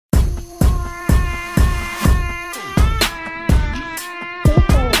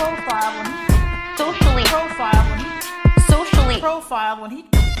profile when he...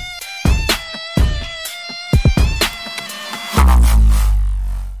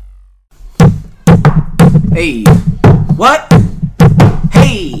 Hey. What?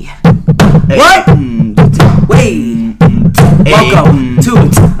 Hey. What? Wait. Welcome to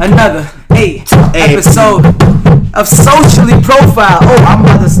another episode of Socially Profile. Oh, I'm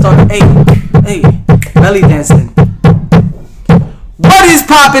about to start. Hey. Belly dancing. What is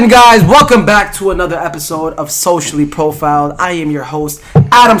poppin', guys? Welcome back to another episode of Socially Profiled. I am your host,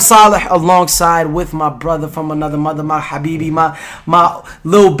 Adam Saleh, alongside with my brother from another mother, my Habibi, my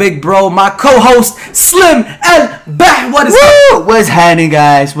little big bro, my co-host, Slim El Bah. What is up? What's happening,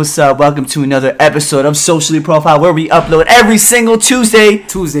 guys? What's up? Welcome to another episode of Socially Profiled, where we upload every single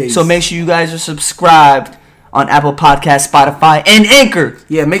Tuesdays. So make sure you guys are subscribed on Apple Podcasts, Spotify, and Anchor.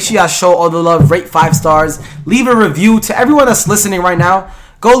 Yeah, make sure y'all show all the love. Rate 5 stars. Leave a review. To everyone that's listening right now,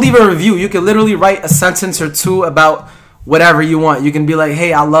 go leave a review. You can literally write a sentence or two about whatever you want. You can be like,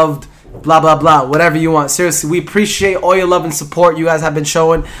 hey, I loved blah, blah, blah. Whatever you want. Seriously, we appreciate all your love and support you guys have been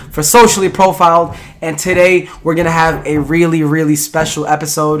showing for Socially Profiled. And today, we're going to have a really, really special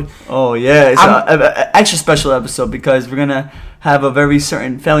episode. Oh, yeah. It's an extra special episode because we're going to have a very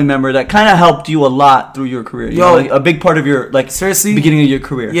certain family member that kind of helped you a lot through your career. You know, like a big part of your, seriously, beginning of your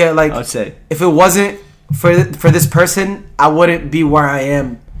career. Yeah, I would say. If it wasn't for this person, I wouldn't be where I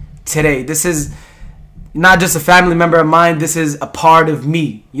am today. This is not just a family member of mine. This is a part of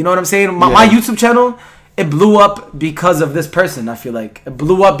me. You know what I'm saying? My YouTube channel, it blew up because of this person. I feel like it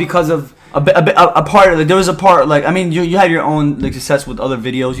blew up because of a part. Like, there was a part. Like, I mean, you had your own success with other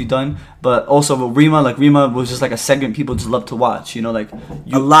videos you done, but also with Rima. Like, Rima was just like a segment people just love to watch. You know, like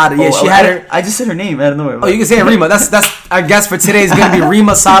a lot of she had her. I just said her name out of nowhere. Oh, you can say it, Rima. That's our guest for today is gonna be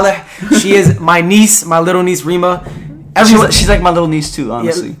Rima Saleh. She is my niece, my little niece Rima. She's like my little niece too,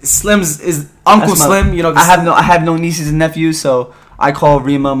 honestly. Yeah, Slim's is Uncle Slim. You know, I have no nieces and nephews, so I call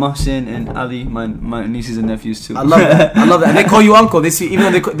Rima, Mohsin, and Ali my nieces and nephews too. I love that. And they call you Uncle. They see,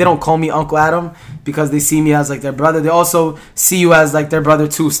 even though they don't call me Uncle Adam because they see me as like their brother. They also see you as like their brother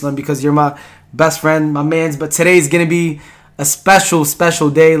too, Slim, because you're my best friend, my man's. But today's gonna be a special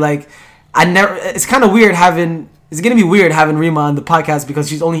day. Like it's kind of weird having. It's going to be weird having Rima on the podcast because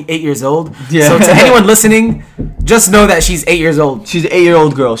she's only 8 years old. Yeah. So to anyone listening, just know that she's 8 years old. She's an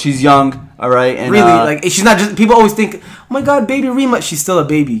 8-year-old girl. she's young, all right? And really, she's not just... People always think, oh my God, baby Rima. She's still a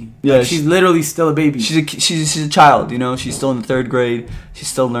baby. Yeah. She's literally still a baby. She's a child, you know? She's still in the 3rd grade. She's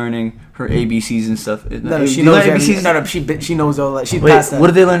still learning her ABCs and stuff. No, she knows ABCs. No, she knows all that. She's past that. What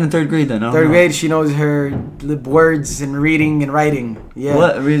did they learn in 3rd grade then? 3rd grade, she knows her words and reading and writing. Yeah.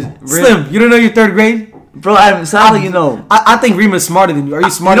 What? Slim, you don't know your 3rd grade? Bro, Adam, sounds like you know. I think Rima's smarter than you. Are you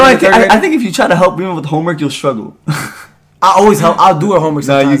smarter than her? I think if you try to help Rima with homework, you'll struggle. I always help. I'll do her homework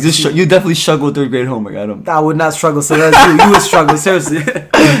sometimes. No, you definitely struggle with 3rd grade homework, Adam. I would not struggle, so that's you. You would struggle, seriously.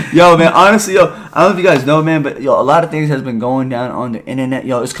 Yo, man, honestly, I don't know if you guys know, man, but a lot of things has been going down on the internet.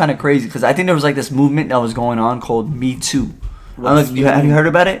 It's kind of crazy because I think there was like this movement that was going on called Me Too. Have you heard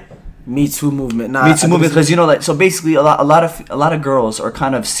about it? Me Too movement. Me Too movement, because so basically a lot of girls are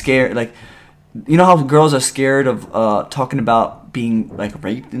kind of scared, like. You know how girls are scared of talking about being like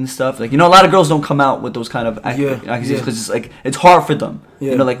raped and stuff. Like, you know, a lot of girls don't come out with those kind of accusations because it's like it's hard for them.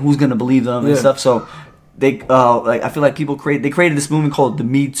 Yeah. You know, like who's gonna believe them and stuff. So they I feel like they created this movement called the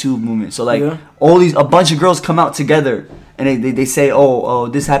Me Too movement. So like a bunch of girls come out together and they say, oh,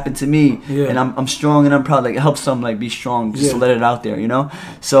 this happened to me, and I'm strong and I'm proud. Like, it helps them like be strong just to let it out there, you know.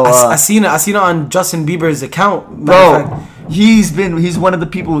 So I seen it on Justin Bieber's account, bro. He's one of the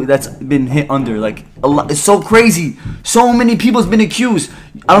people that's been hit under like a lot. It's so crazy. So many people's been accused.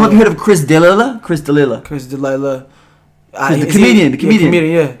 I don't know if you heard of Chris D'Elia. The comedian.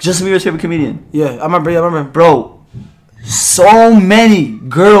 Yeah. Justin Bieber's favorite comedian. Yeah, I remember. Bro, so many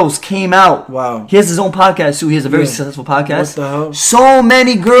girls came out. Wow. He has his own podcast too. He has a very successful podcast. What the hell? So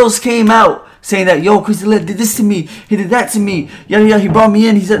many girls came out saying that, yo, Chris D'Elia did this to me. He did that to me. Yeah. He brought me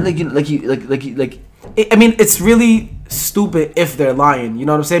in. He said like. I mean, it's really stupid if they're lying. You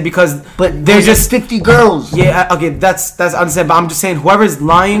know what I'm saying? Because there's just 50 girls. Yeah. Okay. That's understandable. But I'm just saying, whoever's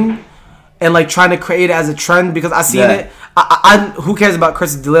lying and like trying to create it as a trend, because I seen it. I who cares about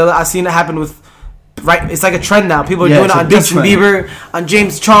Chris D'Elia? I seen it happen with. Right, it's like a trend now. People are doing it on Justin Bieber, on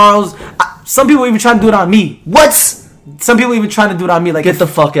James Charles. Some people even trying to do it on me. What? Some people even trying to do it on me. Like, get the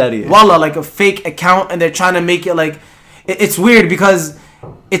fuck out of here. Wallah, like a fake account, and they're trying to make it like. It's weird because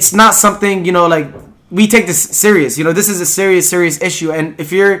it's not something, you know, like we take this serious. You know, this is a serious issue, and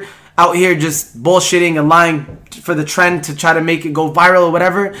if you're out here just bullshitting and lying for the trend to try to make it go viral or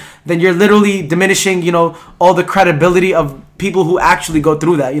whatever, then you're literally diminishing, you know, all the credibility of people who actually go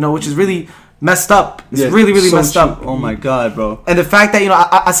through that, you know, which is really messed up. It's Yeah, really so messed up. Oh my god, bro. And the fact that, you know,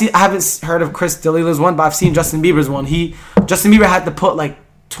 I haven't heard of Chris D'Elia's one, but I've seen Justin Bieber's one. Justin Bieber had to put like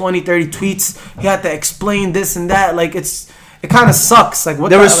 20, 30 tweets. He had to explain this and that. Like, it kind of sucks. Like, what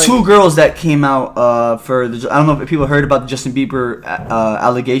there was two girls that came out for the. I don't know if people heard about the Justin Bieber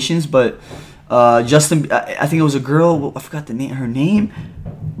allegations, but Justin, I think it was a girl. I forgot her name.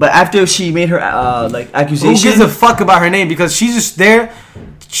 But after she made her like accusation, who gives a fuck about her name? Because she's just there.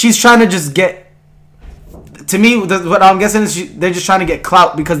 She's trying to just get. To me, what I'm guessing is they're just trying to get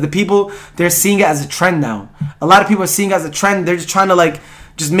clout, because the people, they're seeing it as a trend now. A lot of people are seeing it as a trend. They're just trying to like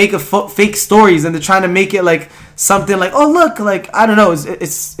just make fake stories, and they're trying to make it like something like, oh look, like I don't know.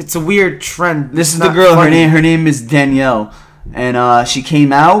 It's a weird trend. This is the girl. Funny. Her name is Danielle. And she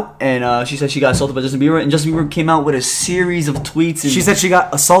came out and she said she got assaulted by Justin Bieber, and Justin Bieber came out with a series of tweets. And she said she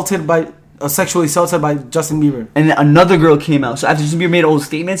got sexually assaulted by Justin Bieber. And then another girl came out. So after Justin Bieber made all the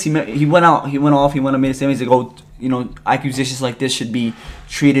statements, he went and made a statement. He's like, oh, you know, accusations like this should be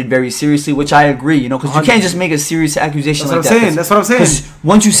treated very seriously, which I agree, you know, because you can't just make a serious accusation like that. That's what I'm saying. Because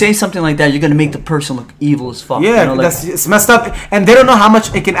once you say something like that, you're going to make the person look evil as fuck. Yeah, you know, it's messed up. And they don't know how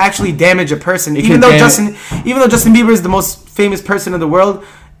much it can actually damage a person. Even though Justin Bieber is the most famous person in the world,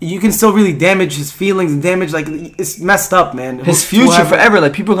 you can still really damage his feelings and damage, like, it's messed up, man. His future forever.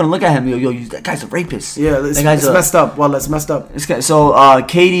 Like, people are gonna look at him, yo, that guy's a rapist. Yeah, it's messed up. Well, it's messed up. So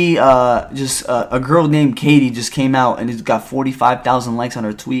Katie, a girl named Katie just came out and it's got 45,000 likes on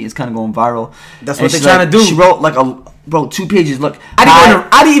her tweet. It's kind of going viral. That's what they're trying to do. She wrote like 2 pages. Look,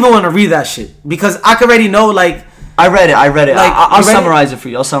 I didn't even want to read that shit, because I could already know, like. I read it. Like, I'll summarize it for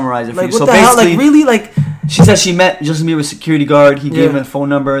you. Like, what the hell? Like, really? Like, she said she met Justin Bieber's security guard. He gave him a phone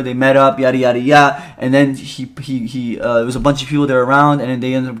number. They met up, yada yada yada. And then he there was a bunch of people there around, and then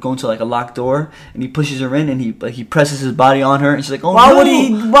they ended up going to like a locked door, and he pushes her in, and he presses his body on her, and she's like, "Oh, why would he?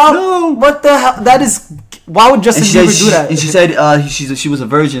 No, what the hell? That is. Why would Justin Bieber do that?" And she said she was a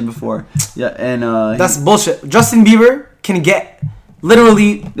virgin before. Yeah, and that's bullshit. Justin Bieber can get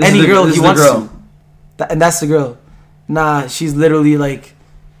literally any girl he wants to, and that's the girl. Nah, she's literally like.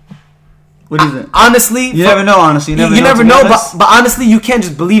 What is it? Honestly, you never know. Honestly, you never know. But honestly, you can't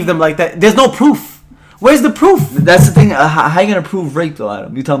just believe them like that. There's no proof. Where's the proof? That's the thing. How you gonna prove rape though,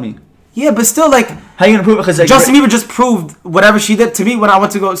 Adam? You tell me. Yeah, but still, like, how you gonna prove it? Because like, Justin Bieber just proved whatever she did to me when I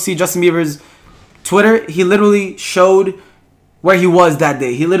went to go see Justin Bieber's Twitter. He literally showed where he was that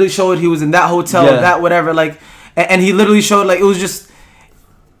day. He literally showed he was in that hotel, that whatever. Like, and he literally showed, like, it was just.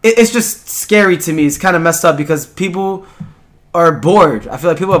 It's just scary to me. It's kind of messed up because people are bored. I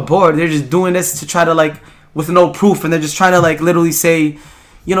feel like people are bored. They're just doing this to try to, like, with no proof, and they're just trying to, like, literally say,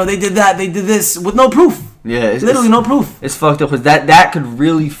 you know, they did that, they did this with no proof. Yeah, it's literally no proof. It's fucked up because that could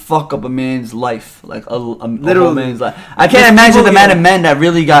really fuck up a man's life, like a literal man's life. I can't imagine the amount of men that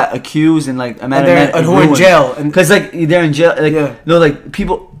really got accused and like amount of men who are in jail, because like they're in jail, like you know, like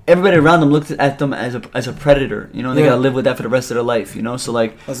people. Everybody around them looks at them as a predator, you know. They gotta live with that for the rest of their life, you know. So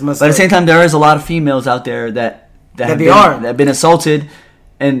like, but at the same time, there is a lot of females out there that have been assaulted,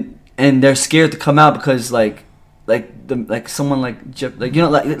 and they're scared to come out because someone like you know,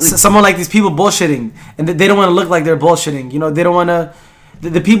 like someone like these people bullshitting, and they don't want to look like they're bullshitting, you know. They don't want to.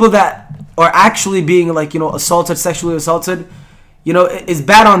 The people that are actually being, like, you know, sexually assaulted, you know, is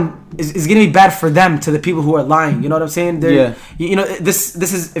gonna be bad for them to the people who are lying. You know what I'm saying? You know, this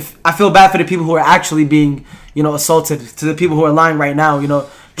is, if I feel bad for the people who are actually being, you know, assaulted, to the people who are lying right now. You know,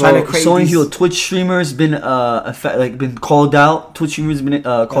 trying to create. So many Twitch streamers been been called out. Twitch streamers been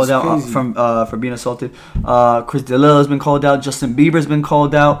called out for being assaulted. Chris D'Elia has been called out. Justin Bieber's been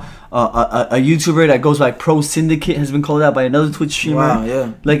called out. A YouTuber that goes by Pro Syndicate has been called out by another Twitch streamer. Wow,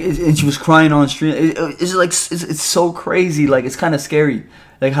 yeah. Like, and she was crying on stream. It's like it's so crazy. Like, it's kind of scary.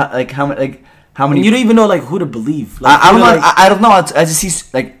 How many? And you don't even know, like, who to believe. Like, I don't know. I don't know. I just see,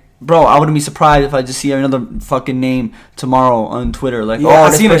 like, bro, I wouldn't be surprised if I just see another fucking name tomorrow on Twitter. Like,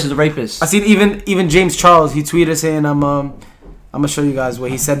 this person's a rapist. I seen even James Charles. He tweeted saying, I'm gonna show you guys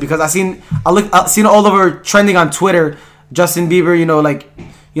what he said, because I seen all over trending on Twitter. Justin Bieber, you know, like,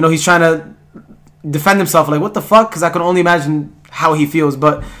 you know, he's trying to defend himself. Like, what the fuck? Because I can only imagine how he feels.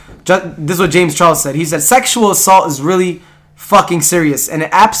 But this is what James Charles said. He said, sexual assault is really fucking serious, and it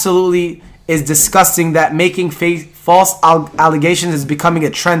absolutely is disgusting that making false allegations is becoming a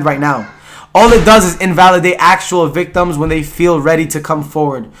trend right now. All it does is invalidate actual victims when they feel ready to come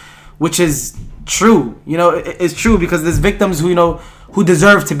forward, which is true. You know, it's true, because there's victims who, you know, who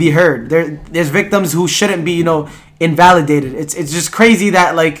deserve to be heard. There's victims who shouldn't be, you know, invalidated. It's just crazy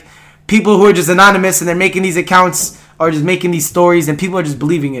that, like, people who are just anonymous and they're making these accounts are just making these stories, and people are just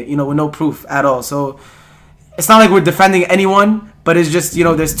believing it, you know, with no proof at all. So it's not like we're defending anyone, but it's just, you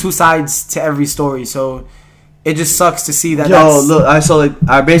know, there's two sides to every story. So it just sucks to see that. Yo, look, I saw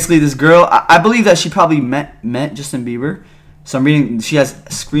like basically this girl. I believe that she probably met Justin Bieber. So I'm reading. She has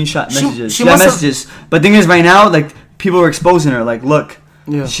screenshot messages. She got messages. But thing is, right now, like people are exposing her. Like, look,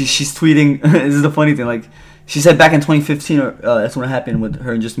 she's tweeting. This is the funny thing. Like, she said back in 2015, that's when it happened with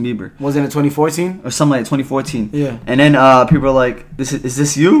her and Justin Bieber. Was it in 2014 or something like 2014? Yeah. And then people are like, is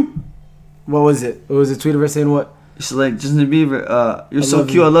this you? What was it? It was a tweet of her saying what? She's like, Justin Bieber, you're so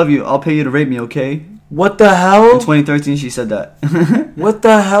cute. I love you. I'll pay you to rape me, okay? What the hell? In 2013, she said that. What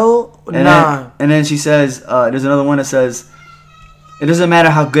the hell? And then she says, there's another one that says, it doesn't matter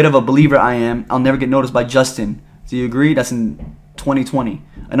how good of a believer I am, I'll never get noticed by Justin. Do you agree? That's in 2020.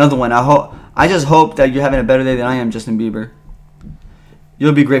 Another one. I just hope that you're having a better day than I am, Justin Bieber.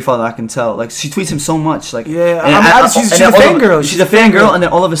 You'll be great, father. I can tell. Like, she tweets him so much. Like, yeah, she's a fangirl. She's a fangirl, and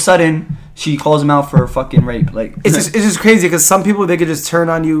then all of a sudden, she calls him out for fucking rape. Like, it's just crazy because some people, they could just turn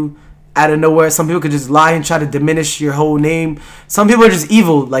on you out of nowhere. Some people could just lie and try to diminish your whole name. Some people are just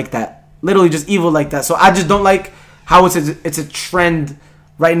evil like that. Literally just evil like that. So I just don't like how it's a trend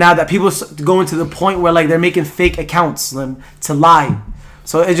right now that people going to the point where like they're making fake accounts to lie.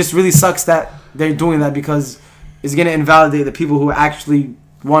 So it just really sucks that they're doing that because it's gonna invalidate the people who actually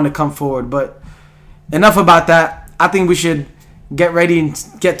want to come forward. But enough about that. I think we should get ready and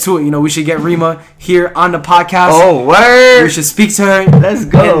get to it. You know, we should get Rima here on the podcast. Oh, word! We should speak to her. Let's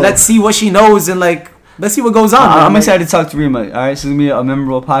go. And let's see what she knows and like let's see what goes on. I'm excited to talk to Rima. All right, so it's gonna be a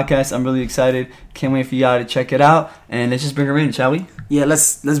memorable podcast. I'm really excited. Can't wait for y'all to check it out. And let's just bring her in, shall we? Yeah,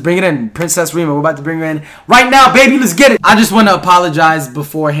 let's bring it in. Princess Rima, we're about to bring her in right now, baby. Let's get it. I just want to apologize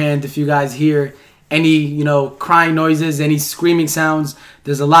beforehand if you guys hear any, you know, crying noises, any screaming sounds.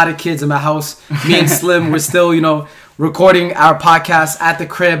 There's a lot of kids in my house. Me and Slim, we're still, you know, recording our podcast at the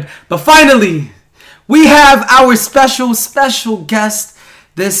crib. But finally, we have our special guest.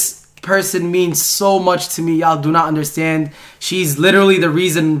 This person means so much to me. Y'all do not understand. She's literally the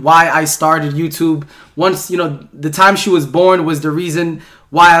reason why I started YouTube. Once, you know, the time she was born was the reason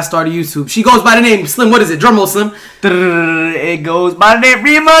why I started YouTube. She goes by the name Slim. What is it? Drum roll, Slim. It goes by the name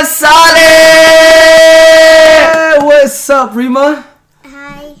Rima Saleh. What's up, Rima?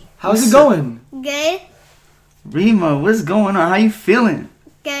 Hi. How's it going? Good. Rima, what's going on? How you feeling?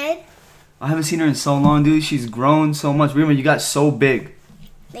 Good. I haven't seen her in so long, dude. She's grown so much. Rima, you got so big.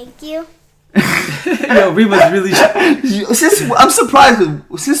 Thank you. Yo, Rima's really shy. I'm surprised.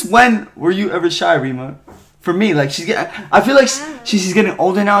 Since when were you ever shy, Rima? For me, like I feel like she's getting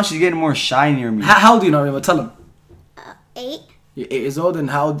older now. She's getting more shy near me. How old do you know, Rima? Tell him. 8. You're 8 years old, and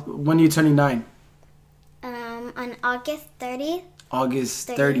when are you turning 9? On August 30th. August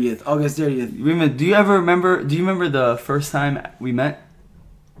 30th. August 30th. Rima, do you remember the first time we met?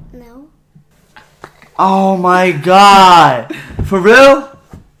 No. Oh my God! For real?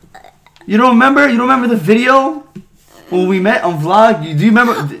 You don't remember? You don't remember the video when we met on vlog? Do you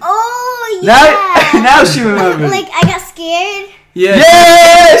remember? Oh yeah. Now she remembers. Like I got scared. Yeah.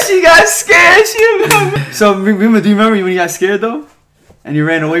 Yeah, she got scared. She remembered. So Rima, do you remember when you got scared though, and you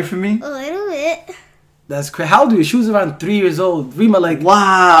ran away from me? A little bit. That's crazy. How old are you? She was around 3 years old. Rima, like,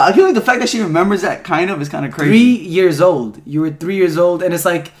 wow. I feel like the fact that she remembers that is kind of crazy. 3 years old. You were 3 years old, and it's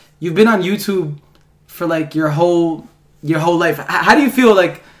like you've been on YouTube for like your whole life. How do you feel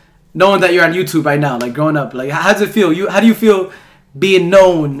like knowing that you're on YouTube right now? Like growing up, like how does it feel? How do you feel being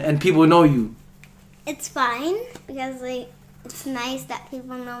known and people know you? It's fine because like it's nice that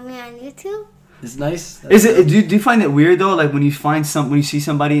people know me on YouTube. It's nice. Is it? Do you find it weird though? Like when you see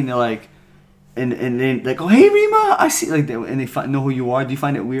somebody and they're like, and they like, oh hey Rima, I see, like, and they know who you are. Do you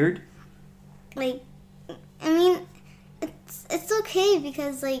find it weird? Like, I mean, it's okay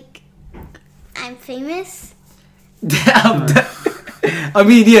because like I'm famous. I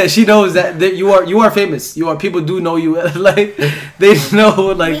mean, yeah, she knows that you are famous. People do know you. Like they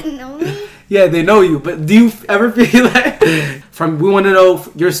know, like They know me. Yeah, they know you. But do you ever feel like we want to know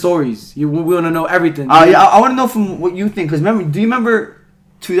your stories? We want to know everything. Yeah, I want to know from what you think. Cause do you remember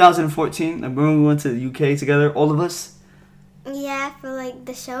 2014? Like when we went to the UK together, all of us? Yeah, for like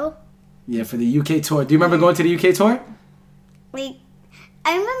the show. Yeah, for the UK tour. Do you remember going to the UK tour? Like,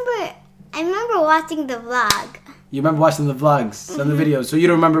 I remember watching the vlog. You remember watching the vlogs and the videos, so you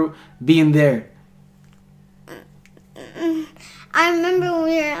don't remember being there. I remember when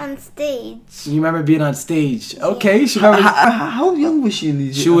we were on stage. You remember being on stage. Okay, she remember. How young was she in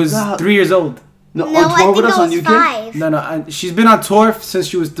these? She was 3 years old. No, I think I was 5. No, she's been on tour since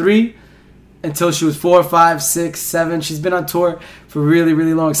she was 3 until she was 4, 5, 6, 7. She's been on tour for really,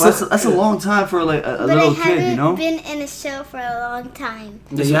 really long. That's a long time for like a little kid, you know. But I haven't been in a show for a long time.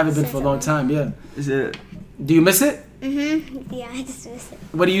 Yeah, you haven't been for a long time, yeah. Is it? Do you miss it? Yeah, I just miss it.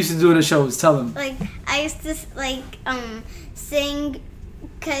 What do you used to do in the shows? Tell them. Like I used to sing,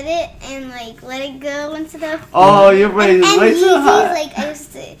 cut it, and like let it go and stuff. Oh, you're right. And Way too Yeezys, high. like I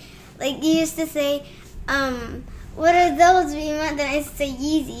used to, like you used to say, what are those? Then I used to say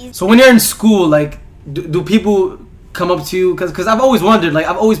Yeezys. So when you're in school, like, do people come up to you? Cause I've always wondered. Like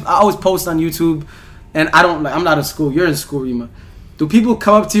I always post on YouTube, and I'm not in school. You're in school, Rima. Do people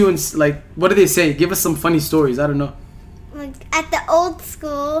come up to you and like, what do they say? Give us some funny stories. I don't know. Like at the old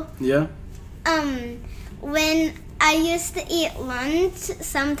school, Yeah. when I used to eat lunch,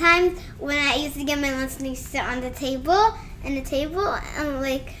 sometimes when I used to get my lunch and I used to sit on the table, and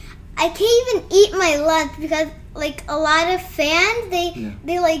like I can't even eat my lunch because like a lot of fans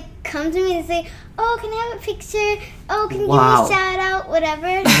they like come to me and say, oh, can I have a picture? Oh, can you give me a shout out?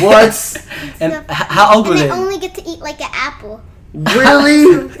 Whatever. What? And how old were And they? I only get to eat like an apple.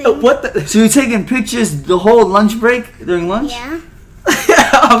 Really? What the? So you're taking pictures the whole lunch break during lunch? Yeah.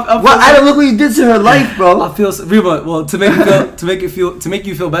 What? I don't look what you did to her life, bro. I feel Rima. Well, to make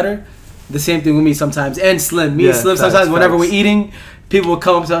you feel better. The same thing with me sometimes, and Slim. Me and Slim facts, sometimes. Whenever facts. we're eating, people will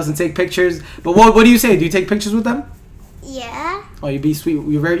come up to us and take pictures. But what do you say? Do you take pictures with them? Yeah. Oh, you be sweet.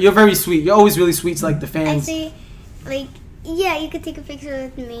 You're very sweet. You're always really sweet to like the I fans. say, like, yeah, you could take a picture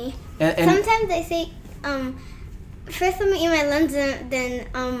with me. And Sometimes I say, first I'm gonna eat my lunch, then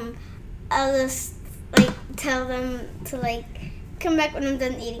I'll just like tell them to like come back when I'm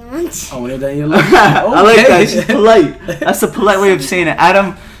done eating lunch. oh, when they're done eating lunch. I like that. Okay. She's polite. That's a polite way of saying it.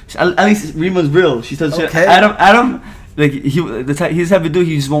 Adam, at least Rima's real. She says, Okay. Adam, like he's the type of dude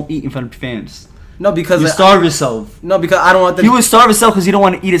he just won't eat in front of fans. No, because You starve yourself. No, because I don't want them. You would starve yourself because you don't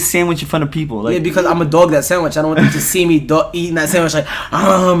want to eat a sandwich in front of people. Like, yeah, because I'm a dog that sandwich. I don't want them to see me eating that sandwich like.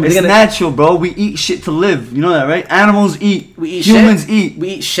 it's they're gonna- natural, bro. We eat shit to live. You know that, right? Animals eat. We eat Humans shit. eat. We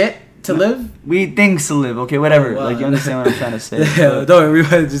eat shit to live. We eat things to live. Okay, whatever. Oh, wow. Like you understand what I'm trying to say. Yeah, don't worry.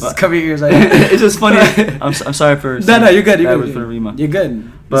 Just cover your ears. Like, It's just funny. I'm sorry for. No, you're good. You're that good. was for Rima. You're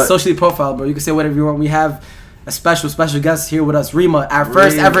good. But- It's socially profiled, bro. You can say whatever you want. We have a special guest here with us, Rima, our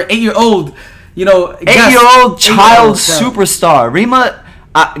first ever 8-year-old. You know, 8-year-old child 8-year-old superstar. Rima,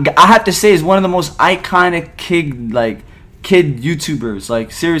 I have to say, is one of the most iconic kid YouTubers.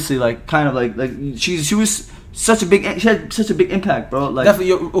 Like seriously, like kind of like she was such a big. She had such a big impact, bro. Like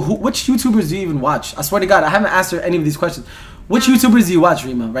Definitely. Which YouTubers do you even watch? I swear to God, I haven't asked her any of these questions. Which YouTubers do you watch,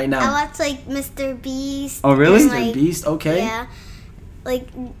 Rima, right now? I watch like Mr. Beast. Oh, really? and, Mr. like, Beast. Okay. Yeah.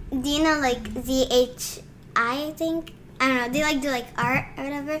 Like, do you know like ZHI? I think. I don't know. They like do like art or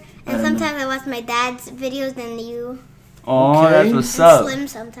whatever. And sometimes I watch my dad's videos and you. oh, Okay. that's what's And up. Slim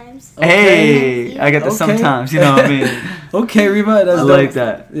sometimes. Hey, I get that Okay. sometimes. You know what I mean? Okay, Rima. That's I dope. like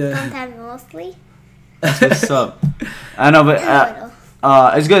that. Yeah. Sometimes mostly. That's what's up. I know, but A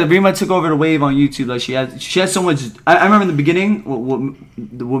little. it's good. Rima took over the wave on YouTube. Like she had so much. I remember in the beginning,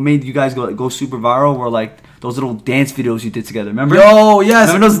 what made you guys go super viral were like those little dance videos you did together. Remember? Yo, yes.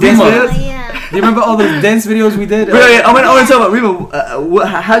 Remember those dance Rima. videos? Oh, yeah. Do you remember all those dance videos we did? Wait, I want to talk about Rima.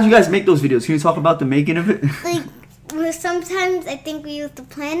 How did you guys make those videos? Can you talk about the making of it? Like, well, sometimes I think we used to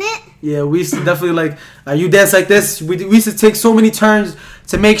plan it. Yeah, we used to definitely like, you dance like this. We used to take so many turns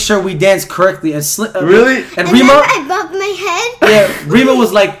to make sure we dance correctly. And Really? And And Rima, then I bumped my head. yeah, Rima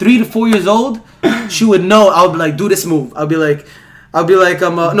was like 3 to 4 years old. She would know. I would be like, do this move. I'll be like, I'll be like,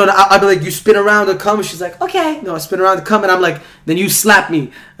 you spin around to come. She's like, okay. No, I spin around to come, and I'm like, then you slap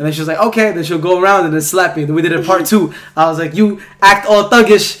me. And then she's like, okay. Then she'll go around and then slap me. Then we did it part 2. I was like, you act all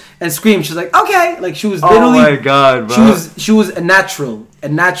thuggish and scream. She's like, okay. Like she was literally. Oh my god, bro. She was a natural.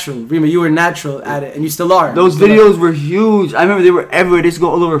 Rima, you were natural at it, and you still are. Those Still videos were huge. I remember they were everywhere. They used to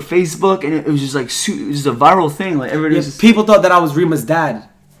go all over Facebook, and it was just like it was just a viral thing. Like everybody Yeah, was just, people thought that I was Rima's dad.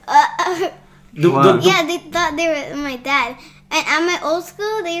 Wow. Yeah, they thought they were my dad. And at my old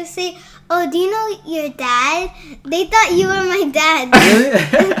school, they would say, oh, do you know your dad? They thought you were my dad.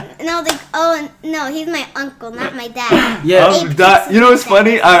 Really? And I was like, oh, no, he's my uncle, not my dad. Yeah. You know what's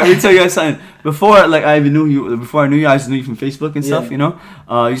funny? Let me tell you guys something. Before, like I even knew you. Before I knew you, I just knew you from Facebook and stuff. Yeah. You know,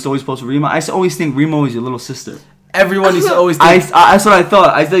 I used to always post with Rima. I used to always think Rima was your little sister. Everyone used to always think. That's what I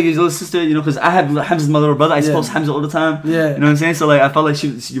thought. I thought your little sister. You know, because I had Hamza's my little brother. I used to Yeah. post Hamza all the time. Yeah. You know what I'm saying? So like, I felt like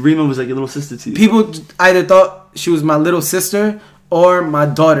Rima was like your little sister to you. People either thought she was my little sister or my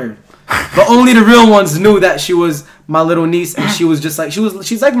daughter, but only the real ones knew that she was my little niece, and she was just like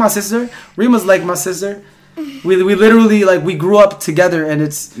she's like my sister. Rima's like my sister. We literally like we grew up together, and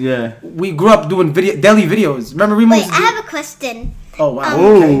Yeah. we grew up doing daily videos. Remember Rima? Wait, used I to do- have a question. Oh wow.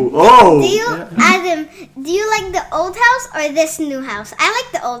 Oh. Do you, Adam? Do you like the old house or this new house? I like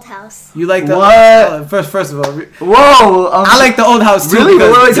the old house. You like the What? first of all, Whoa. I like the old house too. Really?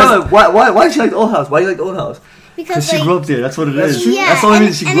 because- Tell me, why did she like the old house? Why do you like the old house? Because Because she grew up there. That's what it is. Yeah, That's the only and,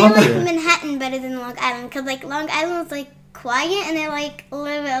 reason she and grew I up like there. Manhattan better than Long Island because like Long Island was like quiet and I like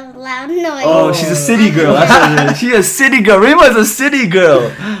live a loud noise. Oh, she's a city girl. That's what it is. She's a city girl. Rima's a city girl.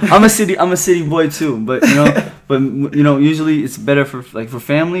 I'm a city boy too. But usually it's better for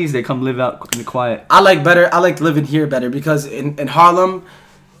families. They come live out in the quiet. I like living here better because in Harlem,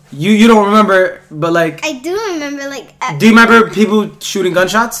 you don't remember, but like, I do remember like. do you remember people shooting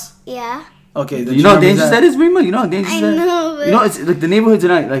gunshots? Yeah. Okay, then You know how remember dangerous that is, Rima? You know how dangerous I that is? know, but You know, it's like the neighborhoods are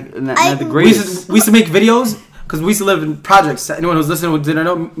not the We greatest. used to make videos because we used to live in projects. Anyone who's listening who didn't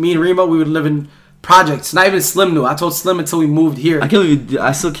know, me and Rima, we would live in projects. Not even Slim knew. I told Slim until we moved here.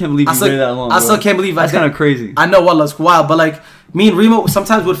 I still can't believe you waited that long. I bro. still can't believe That's I did- kind of crazy. I know, it's wild, but like me and Rima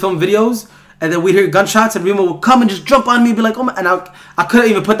sometimes would film videos and then we'd hear gunshots and Rima would come and just jump on me and be like, oh my, and I couldn't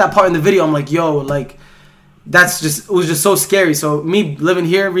even put that part in the video. I'm like, yo, like it was just so scary. So me living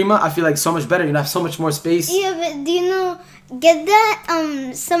here, Rima, I feel like so much better. You know, I have so much more space. yeah, but do you know? Get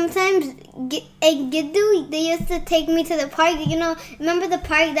that? Sometimes Giddu, they used to take me to the park. You know, remember the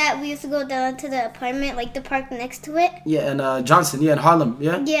park that we used to go down to the apartment, like the park next to it? Yeah, and Johnson, yeah, in Harlem,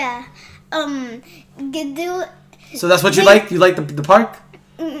 yeah. Yeah. Giddu, So that's what you They- like? You like the park?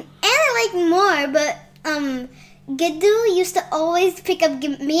 and I like more, but Giddu used to always pick up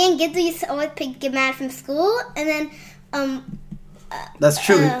me and Giddu used to always get mad from school, and then That's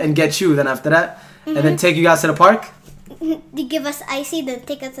true, and get you then after that, and then take you guys to the park. they give us icy, then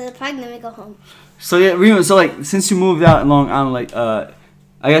take us to the park, then we go home. So yeah, Rima. So like, since you moved out in Long Island, like,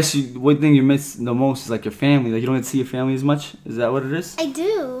 I guess one thing you miss the most is like your family. Like, you don't get to see your family as much. Is that what it is? I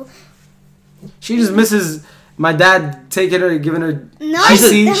do. She just misses my dad taking her, giving her. No, She's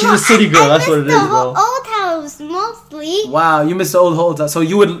a city girl, I that's what it miss is, the whole bro. old house mostly. Wow, you miss the old house. So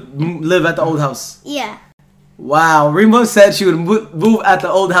you would live at the old house. Yeah. Wow, Remo said she would move at the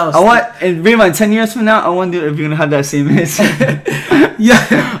old house. And Rima, in 10 years from now, I wonder if you're gonna have that same image.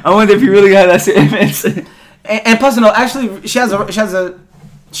 Yeah, I wonder if you really have that same image. and plus, no, actually, she has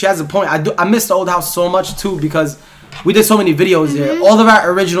a point. I miss the old house so much too because we did so many videos there. All of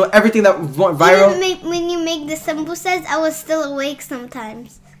our original, everything that went viral. When you make the sambusas, I was still awake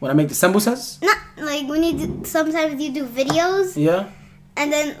sometimes. When I make the sambusas, Not like when you do, sometimes you do videos, yeah.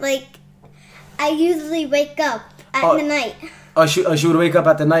 and then like I usually wake up at Oh. the night. She would wake up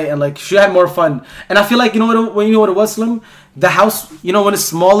at the night and like she had more fun. And I feel like you know what it was, Slim? The house, when it's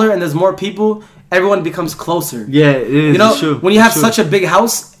smaller and there's more people, everyone becomes closer. Yeah, it is. You know, it's true. when you have It's true. such a big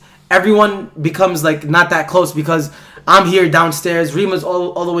house, everyone becomes like not that close because I'm here downstairs. Rima's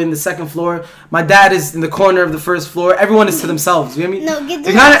all the way in the second floor. My dad is in the corner of the first floor. Everyone is to themselves. You know what I mean? No, get It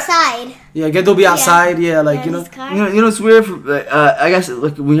them kinda- outside. Yeah, get to be outside. Yeah, like Yeah, you know. his car. You know, it's weird. I guess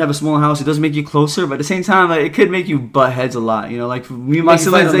like when you have a small house, it does make you closer, but at the same time, like it could make you butt heads a lot. You know, like me and my Make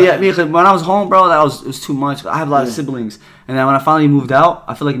you fight siblings. a lot. Yeah, because when I was home, bro, it was too much. I have a lot of siblings, and then when I finally moved out,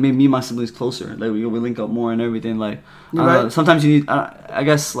 I feel like it made me and my siblings closer. Like we link up more and everything. Like I don't know, right. sometimes you need. I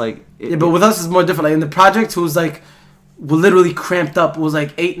guess like. Yeah, but with us it's more different. Like in the project, it was like we're literally cramped up. It was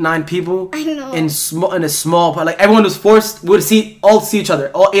like 8-9 people I know. in a small part. Like everyone was forced. We would see each other.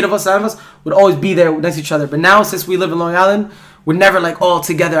 All 8 of us, 9 of us would always be there next to each other. But now since we live in Long Island, we're never like all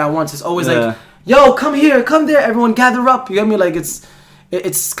together at once. It's always like, yo, come here, come there. Everyone gather up. You get me? Like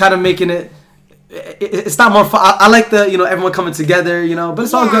it's kind of making it. It's not more fun. I like the everyone coming together. But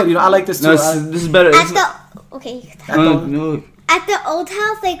it's all Yeah. good. I like this too. No, this is better. At the okay. No. At the old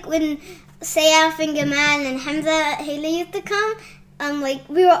house, like when Sayaf and Gamal and Hamza Haley used to come, like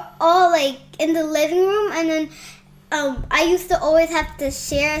we were all like in the living room, and then I used to always have to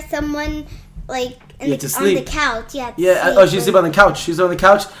share someone like To on the sleep. couch. Yeah. to Yeah, sleep. she sleep on the couch. She's on the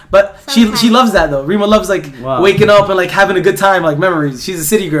couch, but Sometimes. she loves that though. Rima loves like Wow. waking up and like having a good time, like memories. She's a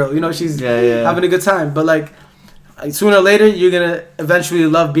city girl, she's Yeah. having a good time. But like sooner or later, you're gonna eventually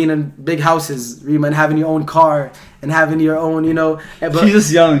love being in big houses, Rima, and having your own car and having your own, But She's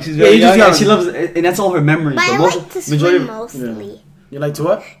just young. She's Yeah, very you're just young. young. And she loves, and that's all her memories. But I Most- like to majority swim of- mostly. you like to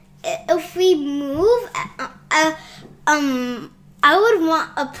what? If we move, I would want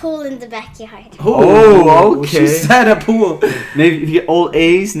a pool in the backyard. Oh, okay. She said a pool. Maybe if you get old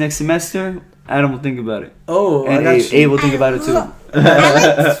A's next semester, Adam will think about it. Oh, I And got A you. will think about it too. I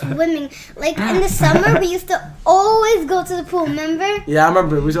like swimming. Like in the summer, we used to always go to the pool. Remember? Yeah, I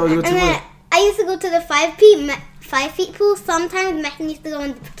remember. We used to always go to And the then pool. I used to go to the 5 feet pool. Sometimes Megan used to go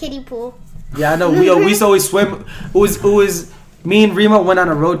in the kiddie pool. Yeah, I know. We used to always swim. It was me and Rima went on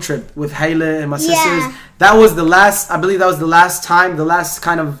a road trip with Hayla and my sisters. Yeah. That was the last. I believe that was the last time, the last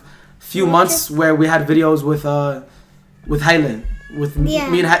kind of few Road months trip? where we had videos with Hayla, with Yeah.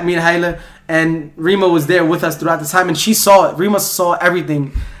 me and Hayla, and Rima was there with us throughout the time, and she saw it. Rima saw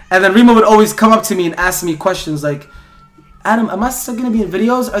everything, and then Rima would always come up to me and ask me questions like, Adam, am I still gonna be in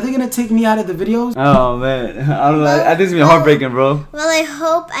videos? Are they gonna take me out of the videos? Oh man, I don't know. I think it's gonna be heartbreaking, bro. Well, I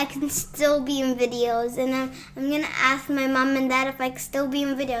hope I can still be in videos, and I'm gonna ask my mom and dad if I can still be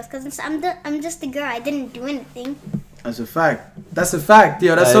in videos, because I'm just a girl. I didn't do anything. That's a fact. That's a fact.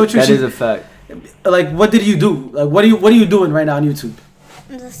 Yo, that's so true. That She- is a fact. like, what did you do? Like, what are you doing right now on YouTube?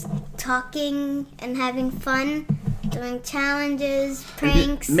 I'm just talking and having fun, doing challenges,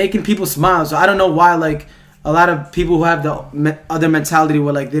 pranks. Making people smile. So I don't know why, like, a lot of people who have the other mentality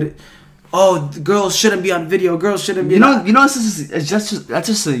were like, the girls shouldn't be on video. Girls shouldn't be. It's just that's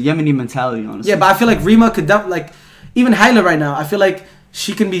just a Yemeni mentality, honestly. Yeah, but I feel like Rima could like, even Hayla right now. I feel like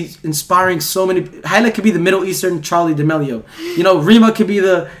she can be inspiring so many. Hayla could be the Middle Eastern Charlie D'Amelio. You know, Rima could be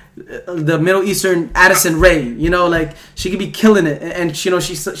the Middle Eastern Addison Rae. You know, like she could be killing it, and you know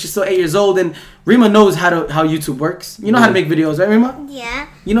she's still 8 years old, and Rima knows how YouTube works. You know how to make videos, right, Rima? Yeah.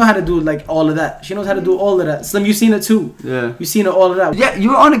 You know how to do like all of that. She knows how to do all of that. Slim, you seen it too. Yeah. You seen it all of that. Yeah, you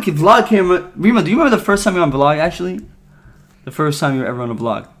were on a vlog camera. Rima, do you remember the first time you were on vlog? Actually, the first time you were ever on a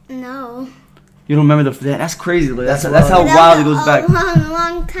vlog. No. You don't remember that's crazy. Like, that's That's how wild. wild it That goes was back. a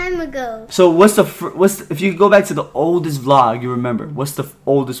long time ago. So if you go back to the oldest vlog you remember? What's the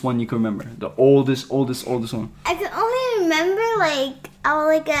oldest one you can remember? The oldest one. I can only remember like I was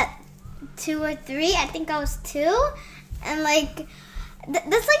like at 2 or 3. I think I was 2, and like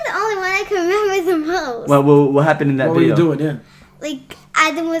that's like the only one I can remember the most. What happened in that What video? were you doing? Yeah. Like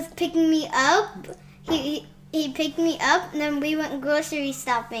Adam was picking me up. He picked me up, and then we went grocery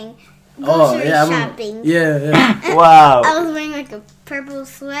shopping. Grocery I remember. shopping. Yeah. Wow. I was wearing like a purple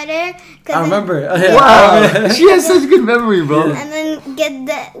sweater. I remember. Yeah, Wow. She has such good memory, bro. And then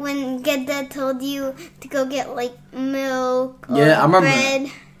when Get Dad told you to go get like milk or Yeah, I remember.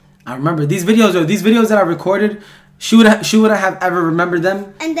 bread. I remember these videos that I recorded. She wouldn't have ever remembered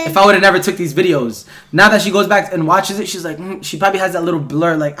them And then- if I would have never took these videos. Now that she goes back and watches it, she's like, she probably has that little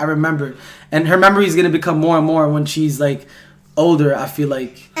blur. Like I remember, and her memory is gonna become more and more when she's like older. I feel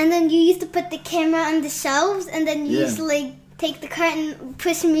like. And then you used to put the camera on the shelves, and then you Yeah. used to like take the curtain,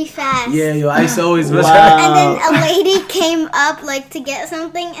 push me fast. Yeah, yo, I used to always. Wow. And then a lady came up like to get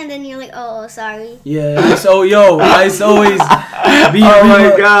something, and then you're like, oh, sorry. Yeah, so I used to always be. Oh my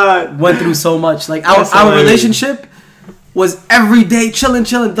Rima God. Went through so much. Like That's our hilarious. relationship was every day chilling,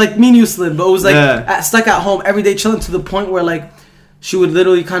 like me and you, Slim. But it was like Yeah. stuck at home every day chilling to the point where like she would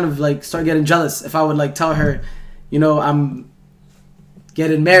literally kind of like start getting jealous if I would like tell her, you know, I'm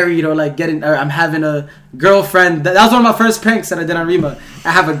getting married or I'm having a girlfriend. That was one of my first pranks that I did on Rima.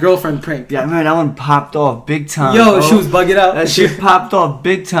 I have a girlfriend prank. Yeah, I remember that one popped off big time. Yo, bro. she was bugging out. That shit popped off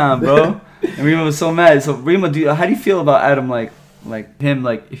big time, bro. And Rima was so mad. So Rima, how do you feel about Adam? Like him,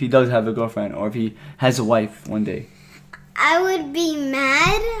 like if he does have a girlfriend or if he has a wife one day? I would be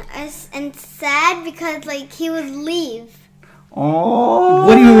mad and sad because like he would leave. Oh,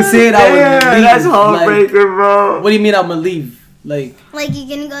 What do you say that I would damn, leave? That's Like- heartbreaking, bro. What do you mean I'm gonna leave? Like Like you're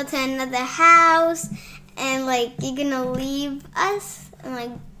gonna go to another house, and like you're gonna leave us, and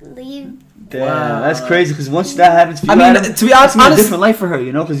like leave. Damn, Wow. that's crazy. Because once that happens, for you, I mean, Adam, to be honest, it's gonna be a different life for her,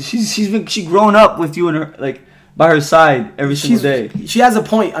 you know. Because she grown up with you and her like by her side every single day. she has a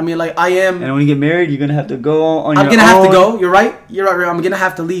point. I mean, like I am. And when you get married, you're gonna have to go on I'm your gonna have to own. go. You're right. You're right. I'm gonna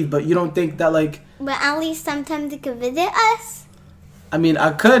have to leave. But you don't think that like. But at least sometimes you could visit us. I mean,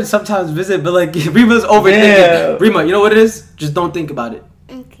 I could sometimes visit, but like Rima's overthinking. Yeah. Rima, you know what it is? Just don't think about it.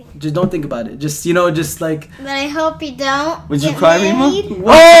 Okay. Just don't think about it. Just just like. But I hope you don't. Would you get cry, Rima? married.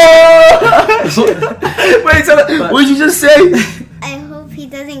 Oh! Wait, what did you just say? I hope he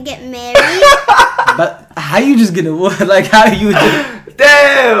doesn't get married. But how you just gonna like? How you?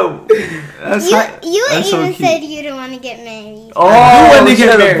 Damn! That's you that's so even cute. said you don't want to get married. Oh, I do want to she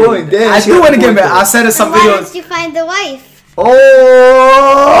get had a married. point. Damn, I she do had a want to get point married. there. I said in Then some why videos did you find the wife?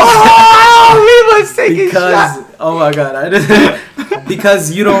 Oh! Rima's taking because shots. oh my god, I didn't,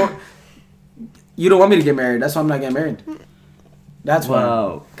 because you don't want me to get married. That's why I'm not getting married. That's why.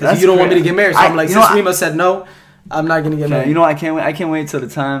 Wow. Because That's you don't want me to great. get married. So I'm like, you know, since Rima said no, I'm not gonna get Okay, married. you know, I can't wait till the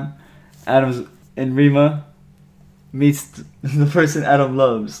time Adam's and Rima meets the person Adam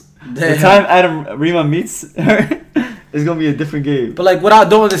loves. The time Rima meets her is gonna be a different game. But like, what I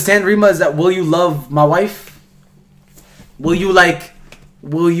don't understand, Rima, is that will you love my wife? Will you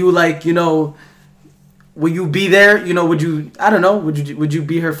you know? Will you be there? You know, would you? I don't know. Would you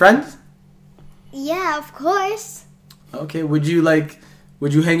be her friend? Yeah, of course. Okay, would you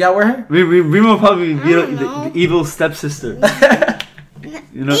hang out with her? Rima will probably be I don't the know. evil stepsister.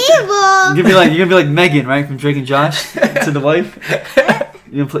 You know, Evil. you're gonna be like Megan, right, from Drake and Josh to the wife.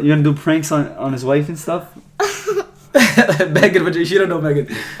 You're gonna do pranks on his wife and stuff. Megan, but she don't know Megan.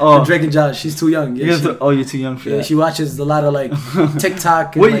 Oh. Drake and Josh, she's too young. Yeah, You're too young for yeah, that. she watches a lot of like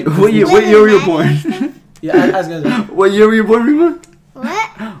TikTok. And, What year were you born? Yeah, I was gonna say. What year were you born, Rima? What?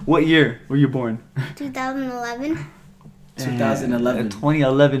 What year were you born? 2011. 2011.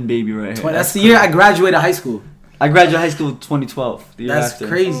 2011 baby right here. That's the year I graduated high school. I graduated high school in 2012. The year That's after.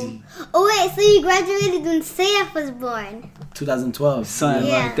 crazy. Oh wait, so you graduated when Sayaf was born? 2012. Something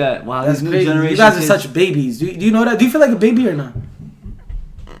Yeah. like that. Wow, That's these new crazy. generation You guys are kids- such babies. Do you know that? Do you feel like a baby or not?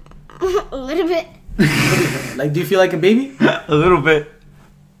 A little bit. Like, do you feel like a baby? a little bit.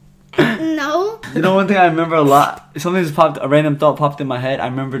 No. You know, one thing I remember a lot. Something just a random thought popped in my head. I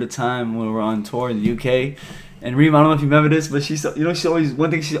remember the time when we were on tour in the UK, and Rima, I don't know if you remember this, but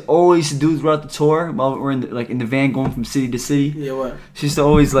one thing she always used to do throughout the tour while we're in the van going from city to city. Yeah, what? She used to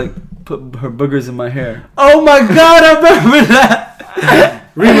always like put her boogers in my hair. Oh my god, I remember that.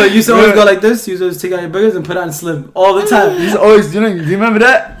 Rima, you used to always go like this. You used to always take out your boogers and put on Slim all the time. You used to always, do you remember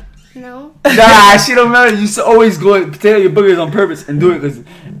that? No. Nah, she don't remember. You used to always go and take out your boogers on purpose and do it and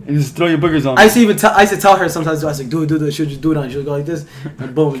just throw your boogers on. I used to tell her sometimes. I was like, do it. She'll just do it on. She'll go like this,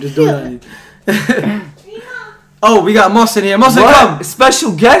 and boom, just do it on you. Oh, we got Mohsen here. Mohsen, What? come.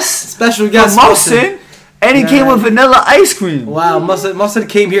 Special guest. Special guest, Mohsen. And he came Yeah. with vanilla ice cream. Wow, Mohsen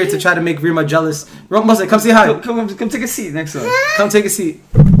came here to try to make Rima jealous. Mohsen, come say hi. Come take a seat next to her. Come take a seat.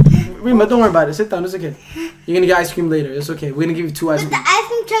 Rima, don't worry about it. Sit down. It's okay. You're gonna get ice cream later. It's okay. We're gonna give you 2 ice But the cream. ice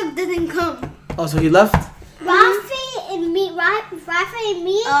cream truck doesn't come. Oh, so he left? Rafi and me,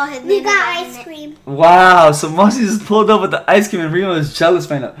 Oh, his we name got is ice Nick. cream. Wow, so Mohsen just pulled up with the ice cream and Rima was jealous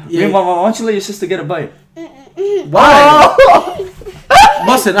right now. Yeah. Rima, why don't you let your sister get a bite? Why?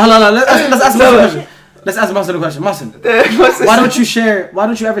 Mohsen, hold on. Let's ask Mohsen a question. Let's ask Mohsen a question. Mohsen, why don't you share? Why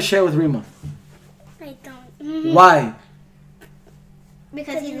don't you ever share with Rima? I don't. Why?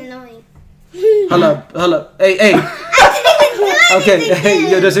 Because he's annoying. Hold up. Hey. Okay,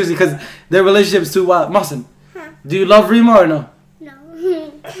 hey, yo, no, seriously, because their relationship is too wild. Mohsen, do you love Rima or no? No.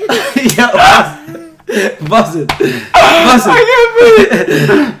 Yo,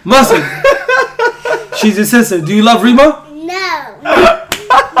 Mohsen. She's your sister. Do you love Rima? No.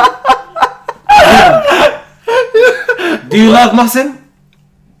 Do you love Mohsen?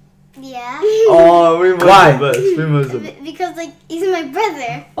 Yeah. Oh, Rima's Why? the best. Rima's the best. Because like he's my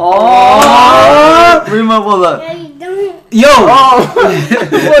brother. Oh, Rima, hold up. I don't. Yo, Oh,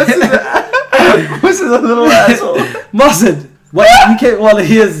 what's this little asshole? Mohsen. What? You can't. Well,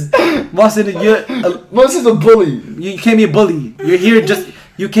 he is. Mohsen, Mohsen's a bully. you can't be a bully. You're here just.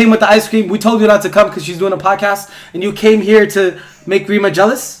 You came with the ice cream. We told you not to come because she's doing a podcast, and you came here to make Rima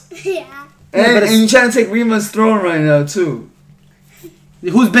jealous. Yeah. And you're trying to take Rima's throne right now too.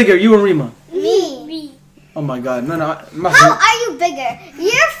 Who's bigger, you or Rima? Me. Oh my God, no, Mohsen. How are you bigger?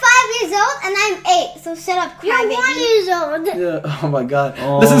 You're 5 years old and I'm 8. So shut up, You're crybaby. 1 years old. Yeah, oh my God.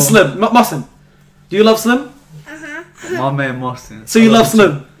 Oh. Listen, Slim, Mohsen. Do you love Slim? My man Mohsen. So you love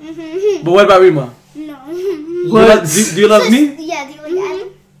Slim. But what about Rima? No. What? Do you love me? Yeah, do you like ice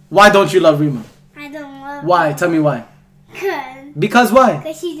cream? Why don't you love Rima? I don't love Why? Tell me why. Because Because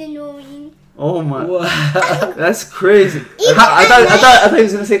why? she's annoying. Oh my. Wha- That's crazy. Even I thought at he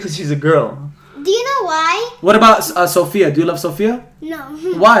was gonna say because she's a girl. Do you know why? What about Sophia? Do you love Sophia? No.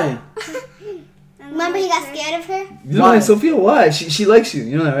 Why? Remember he got scared of her? You know Why? like Sophia? Why? She likes you.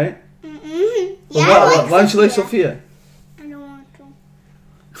 You know that, right? Yeah, why, I like why don't you like Sophia. Sophia? I don't want to.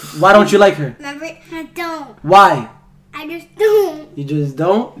 Why don't you like her? Remember? I don't. Why? I just don't. You just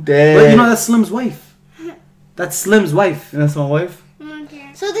don't? Damn. But you know that's Slim's wife. That's Slim's wife. And that's my wife.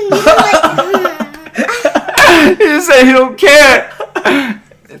 Okay. So then you don't like. He just said he don't care.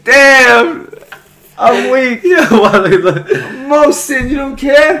 Damn. I'm weak. Yeah, Mohsen, you don't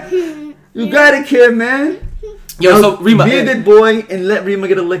care? You gotta care, man. Yo, so Rima. Be a good boy and let Rima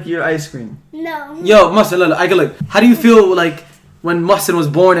get a lick of your ice cream. No. Yo, Mohsen, look, I can look. How do you feel like when Mohsen was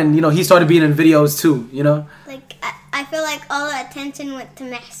born and he started being in videos too? Like, I feel like all the attention went to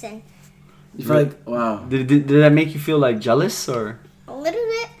Maxon. You feel like wow. Did that make you feel like jealous or A little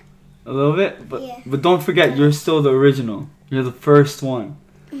bit. a little bit? But Yeah. but don't forget, you're still the original. You're the first one.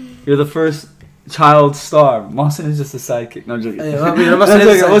 You're the first child star. Mohsen is just a sidekick. No, I'm joking. Hey, I mean, Mohsen No, I'm is a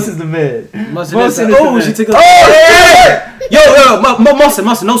joking. sidekick. Mohsen's the mid. Mohsen is Mohsen the- is oh, the she mid. took a- Oh, yeah!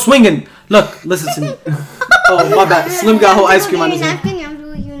 Mohsen, no swinging. Look, listen to me. Oh, my bad. Slim got whole ice cream on his hand.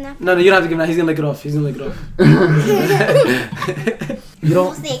 No, you don't have to give him that. He's gonna lick it off. You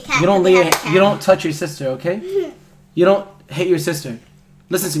don't. You don't touch your sister, okay? You don't hate your sister.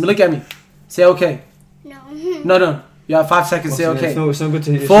 Listen to me. Look at me. Say okay. No. No. You have 5 seconds. Say okay. It's no good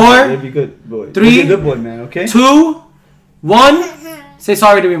to hit 4, your sister. Be good boy. 3, Be a good boy, man. Okay. 2, 1. Say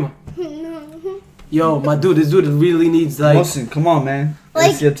sorry to Rima. No. Yo, my dude, this dude really needs like. Listen, come on, man.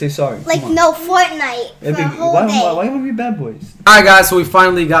 Like- Say sorry. Like Come on. no Fortnite for a whole why day. you want to be bad boys? Alright, guys, so we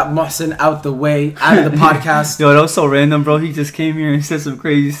finally got Mohsen out the way, out of the podcast. Yo, that was so random, bro. He just came here and said some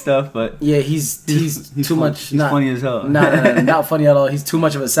crazy stuff, but Yeah, he's too fun- much. He's funny as hell. Nah, not funny at all. He's too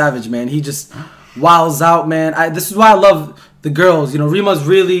much of a savage, man. He just wilds out, man. This is why I love the girls. You know, Rima's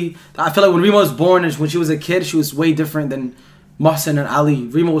really. I feel like when Rima was born and when she was a kid, she was way different than Mohsen and Ali.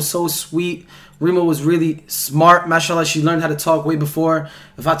 Rima was so sweet. Rima was really smart. Mashallah, she learned how to talk way before.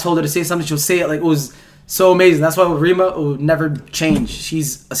 If I told her to say something, she'll say it. Like, it was so amazing. That's why with Rima, it will never change.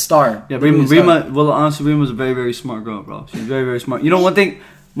 She's a star. Yeah, Literally a star. Rima. Well, honestly, Rima was a very, very smart girl, bro. She's very, very smart. You know, one thing,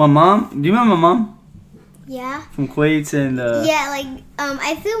 my mom. Do you remember my mom Yeah. from Kuwait and? Yeah, like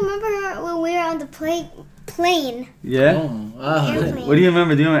I still remember her when we were on the plane. Yeah. Oh, wow. Airplane. What do you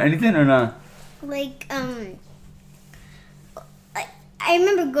remember? Do you remember anything or not? Like I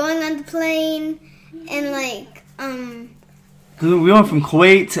remember going on the plane and like 'Cause we went from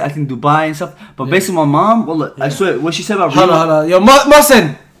Kuwait to I think Dubai and stuff. But basically, my mom. Well, look, I swear, what she said about Hold Rima. on, hold on. Yo,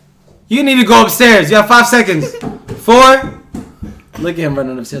 Mohsen, you need to go upstairs. You have 5 seconds. 4. Look at him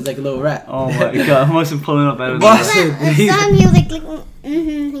running upstairs like a little rat. Oh my god, I must have pulling up out of Boss. the. I saw him. He was like he was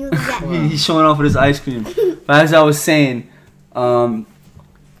like that. He's showing off with his ice cream. But as I was saying, my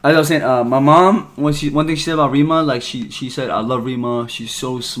mom one thing she said about Rima, like she said, I love Rima. She's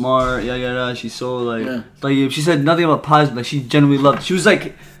so smart. Yeah. She's so like she said nothing about positive. Like she genuinely loved. She was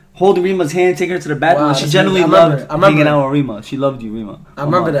like holding Rima's hand, taking her to the bathroom. Wow, She that's genuinely amazing. I remember- loved I remember hanging that. out with Rima. She loved you, Rima. I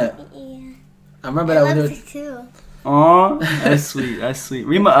remember that. Yeah. I remember I that when loved they it too. Aw, that's sweet. That's sweet.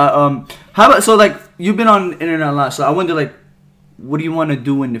 Rima, how about so like you've been on the internet a lot. So I wonder like, what do you want to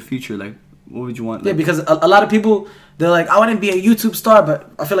do in the future? Like, what would you want? Yeah, Like, because a lot of people, they're like, I want to be a YouTube star,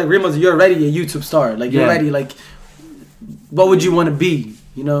 but I feel like Rima's, you're already a YouTube star. Like, you're Yeah. already, like, what would you want to be,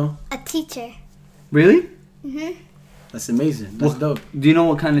 you know? A teacher. really? That's amazing. That's dope. Do you know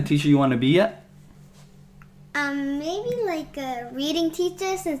what kind of teacher you want to be yet? Maybe like a reading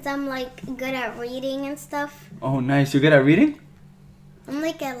teacher since I'm like good at reading and stuff. Oh, nice. You're good at reading. I'm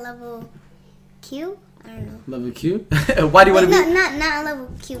like at level Q. I don't know. Level Q? Why do you want Like, to be? not level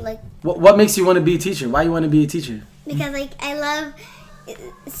Q. Like What makes you want to be a teacher? Why you want to be a teacher? because like I love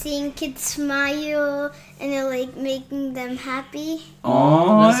seeing kids smile and they're like making them happy.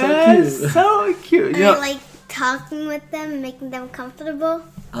 Oh, that's so cute. so cute. And You know, I like talking with them and making them comfortable.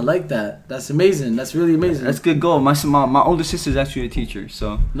 I like that. That's amazing. That's really amazing. that's a good goal. My older sister is actually a teacher.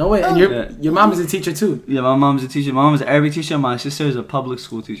 So No way. And your mom is a teacher too. yeah, my mom's a teacher. My mom's an Arabic teacher. My sister is a public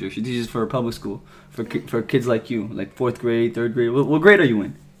school teacher. She teaches for a public school for kids like you, like 4th grade, 3rd grade. What grade are you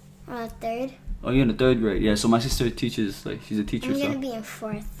in? Third. Oh, you're in the 3rd grade. Yeah. So my sister teaches like she's a teacher. I'm So gonna be in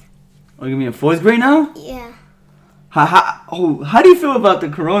 4th. oh, you're gonna be in 4th grade now. Yeah. How do you feel about the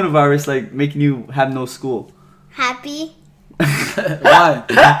coronavirus like making you have no school? Happy Why?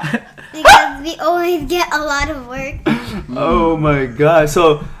 because we always get a lot of work. Oh my god.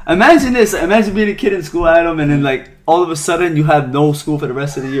 So imagine this. Imagine being a kid in school, Adam, and then like all of a sudden you have no school for the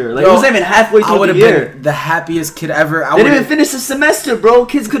rest of the year. Like Yo, it wasn't even halfway I through would the have year. been the happiest kid ever. I They didn't even would've- finish the semester, bro.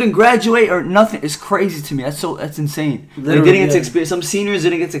 Kids couldn't graduate or nothing. It's crazy to me. That's insane. Like, they Literally, didn't get to yeah. experience. Some seniors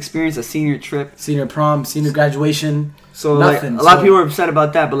didn't get to experience a senior trip. Senior prom, senior graduation. So Nothing, like a lot of so- people are upset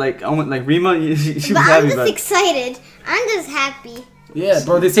about that. But like I want like Rima, she was But I'm happy just about it. excited. I'm just happy. Yeah,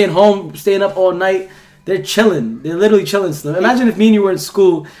 bro, they're staying home, staying up all night. They're chilling. They're literally chilling. Slim. Imagine if me and you were in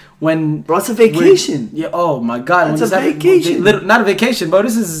school when. Bro, it's a vacation. Yeah. Oh my God. It's when a this happened- vacation. Not a vacation, bro.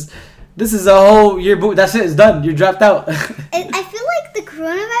 This is a whole year. That's it. It's done. You're dropped out. I feel like the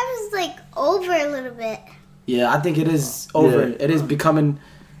coronavirus is like over a little bit. Yeah, I think it is over. Yeah. It is becoming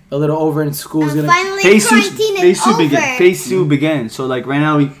a little over, and school's gonna. Finally, Phase quarantine is over. began. Phase 2 began. So like right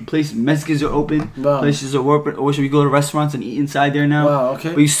now, messages are open. Wow. Places are open. Or should we go to restaurants and eat inside there now? Wow. Okay.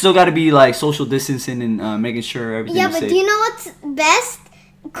 But you still got to be like social distancing and making sure everything Yeah, is but safe. do you know what's best?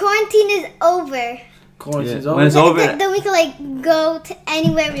 Quarantine is over. Quarantine's Yeah. over. When it's over. Then we can like go to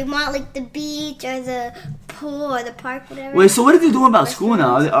anywhere we want, like the beach or the pool or the park, whatever. Wait, so what are they doing about school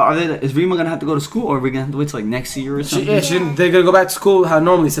now? Is Rima gonna have to go to school, or are we gonna have to wait till like next year or something? They're gonna go back to school how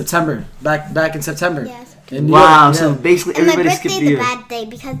normally September. Back in September. Yes. In New Wow, York, so yeah. basically And my everybody birthday skipped is the a year. bad day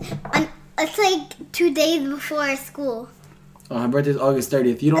because it's like 2 days before school. Oh, her birthday's August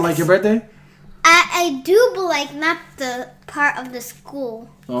 30th. You don't like your birthday? I do, but like not the part of the school.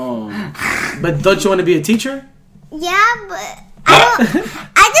 Oh. But don't you want to be a teacher? Yeah, but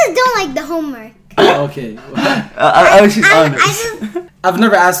I just don't like the homework. Okay. I was just I honest. just I've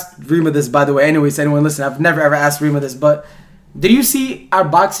never asked Rima this, by the way. Anyways, anyone listen, I've never ever asked Rima this, but did you see our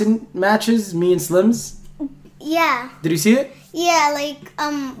boxing matches, me and Slims? yeah. Did you see it? Yeah, like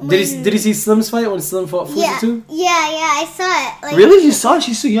Did you see Slim's fight when Slim fought Fuji yeah, too? yeah, I saw it. Like, Really? You saw it?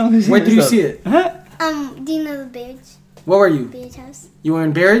 She's so young. Where did you see it? Huh? do you know the Bearage? Where were you? Bearage house? You were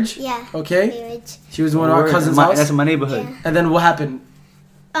in Barrage? Yeah. Okay. Bearage. She was in one of our cousins' house. That's in my neighborhood. Yeah. And then what happened?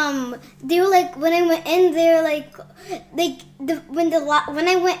 They were like when I went in, they were like when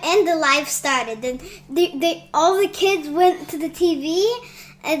I went in, the live started. Then they all the kids went to the TV,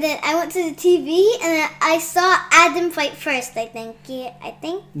 and then I went to the TV, and then I saw Adam fight first. I think.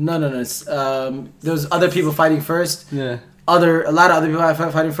 No. There was other people fighting first. Yeah. A lot of other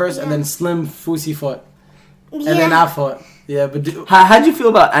people fighting first, and then Slim Fusi fought, Yeah. and then I fought. Yeah, but How'd you feel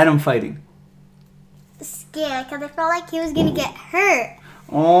about Adam fighting? Scared because I felt like he was gonna get hurt.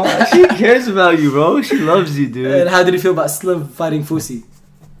 Oh, she cares about you, bro. She loves you, and dude. how did you feel about Slim fighting Fusi?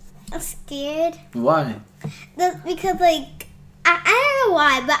 I'm scared. Why? That's because like I don't know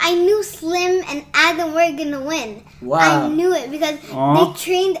why, but I knew Slim and Adam were gonna win. Wow. I knew it because Aw. they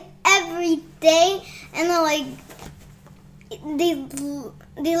trained every day, and then like they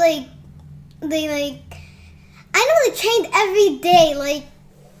I know they trained every day. Like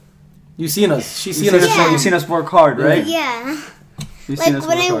You seen us? She's You seen us. Yeah. you seen us work hard, right? yeah, You seen like us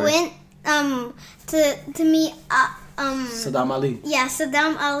when work I hard. went to meet Saddam Ali. yeah,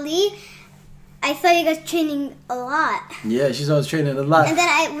 Saddam Ali. I saw you guys training a lot, Yeah, she's always training a lot. and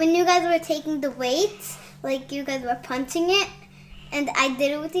then when you guys were taking the weights, like you guys were punching it, and I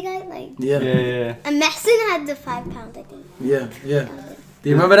did it with you guys. Like Yeah. Yeah. and Messin had the 5 pound, I think. Yeah. Do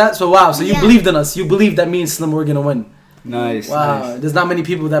you remember that? So wow, so you Yeah. believed in us. You believed that me and Slim were gonna win. Nice. Wow, Nice. there's not many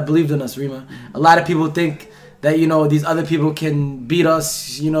people that believed in us, Rima. A lot of people think that these other people can beat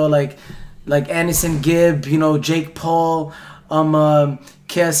us. Like Anderson Gibb, Jake Paul,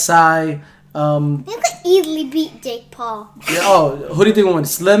 KSI. You could easily beat Jake Paul. Who do you think will win,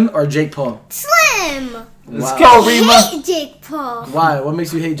 Slim or Jake Paul? Slim. Let's Wow. go, I Rima. hate Jake Paul. Why? What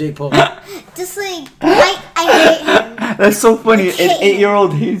makes you hate Jake Paul? Just like I hate him. That's so funny. An hate him.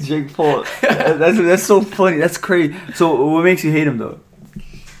 8-year-old hates Jake Paul. That's so funny. That's crazy. So what makes you hate him though?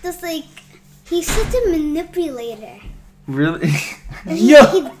 Just like he's such a manipulator. Really? He's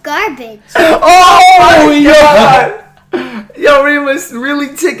garbage. Oh, yo, Rima's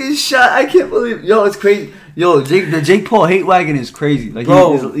really taking shot. I can't believe. Yo, it's crazy. Yo, the Jake Paul hate wagon is crazy. Like,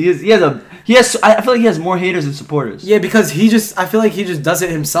 Bro. I feel like he has more haters than supporters. Yeah, because I feel like he just does it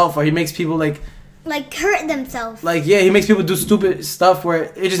himself, or he makes people like Hurt themselves. he makes people do stupid stuff where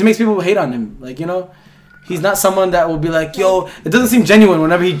it just makes people hate on him. He's not someone that will be like, yo, it doesn't seem genuine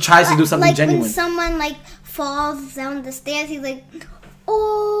whenever he tries to do something like genuine. when someone falls down the stairs, he's like,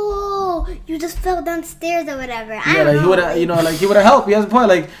 "Oh, you just fell downstairs or whatever." I Yeah, don't he know. would have, he would have helped. He has a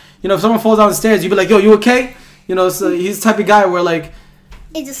point. If someone falls down the stairs, you'd be like, yo, you okay? So he's the type of guy where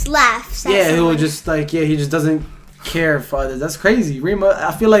He just laughs. At he will someone. just he just doesn't care for others. That's crazy, Rima.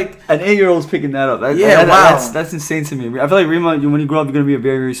 I feel like An 8-year-old's picking that up. Wow. That's insane to me. I feel like Rima, when you grow up, you're gonna be a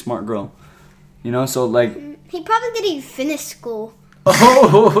very, very smart girl. So like, He probably didn't even finish school,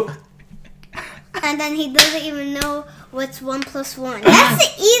 oh, and then he doesn't even know what's 1 + 1. That's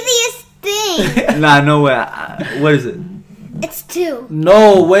the easiest thing. nah, no way. What is it? It's 2.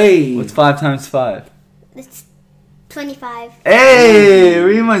 no way. What's 5 times 5? It's 25. Hey,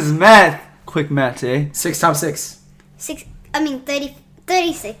 Rima's math. Quick math, eh? 6 times 6.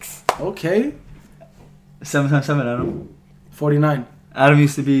 36. Okay, 7 times 7, Adam. 49. Adam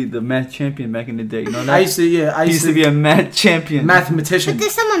used to be the math champion back in the day. You know that? I used to He used to be a math champion. mathematician. But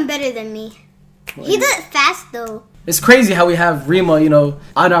there's someone better than me. He does it fast though. It's crazy how we have Rima,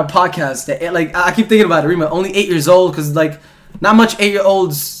 on our podcast. I keep thinking about it. Rima, only 8 years old, because not much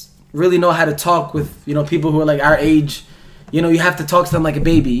 8-year-olds really know how to talk with people who are our age. You have to talk to them like a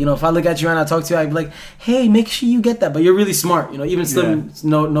baby. If I look at you and I talk to you, I'd be like, hey, make sure you get that. But you're really smart. Even Slim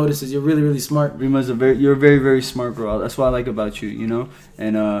notices you're really, really smart. Rima's you're a very, very smart girl. That's what I like about you,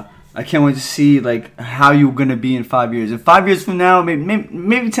 And I can't wait to see how you're gonna be in 5 years. In 5 years from now,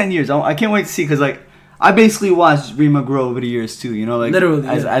 maybe 10 years. I can't wait to see, because I basically watched Rima grow over the years too. Literally,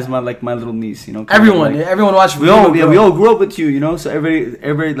 as my my little niece. Everyone watched We all grew up with you. So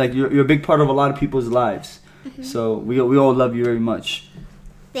everybody you're a big part of a lot of people's lives. So we all love you very much.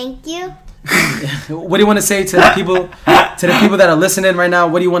 Thank you. What do you want to say to the people that are listening right now?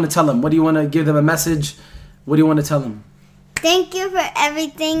 What do you want to tell them? What do you want to give them a message? What do you want to tell them? Thank you for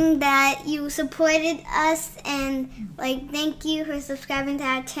everything that you supported us, and thank you for subscribing to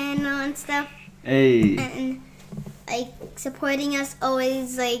our channel and stuff, Hey. and supporting us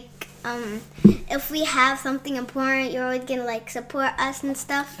always if we have something important, you're always gonna like support us and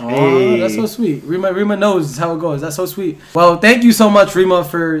stuff. Oh, Hey. that's so sweet. Rima knows how it goes. That's so sweet. Well, thank you so much, Rima,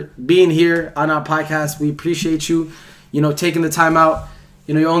 for being here on our podcast. We appreciate you, taking the time out.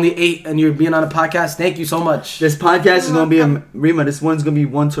 You're only 8 and you're being on a podcast. Thank you so much. This podcast is gonna be Rima. This one's gonna be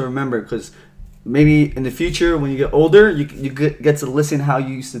one to remember because maybe in the future when you get older, you get to listen how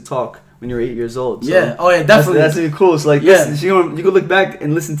you used to talk when you were 8 years old. So Yeah. Oh yeah, definitely. That's really cool. So like, Yeah. you could look back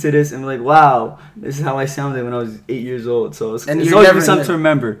and listen to this and be like, wow, this is how I sounded when I was 8 years old. So it's And always you're be never something to gonna-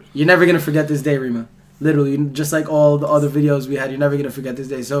 remember. You're never gonna forget this day, Rima. Literally, just like all the other videos we had, you're never gonna forget this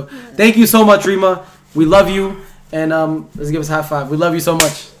day. So, thank you so much, Rima. We love you, and let's give us a high five. We love you so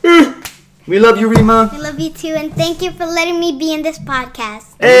much. We love you, Rima. I love you too, and thank you for letting me be in this podcast.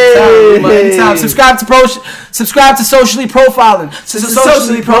 Hey, Anytime. Subscribe to Socially Profiling.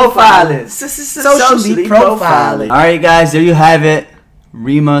 Socially profiling. Socially profiling. All right, guys, there you have it.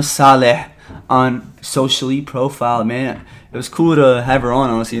 Rima Saleh on Socially Profiling. Man, it was cool to have her on,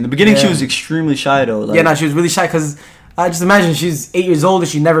 honestly. In the beginning, she Yeah. was extremely shy, though. Like, Yeah, no, she was really shy because I just imagine she's 8 years old and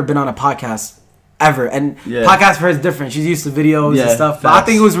she's never been on a podcast ever. And Yeah. podcast for her is different. She's used to videos and Yeah, stuff. But I facts.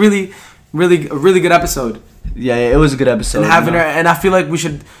 think it was a really good episode. yeah, it was a good episode. And having you her, know. and I feel like we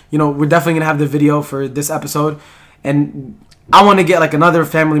should, we're definitely gonna have the video for this episode. And I want to get like another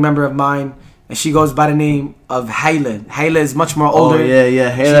family member of mine, and she goes by the name of Hayla. Hayla is much more older. Oh,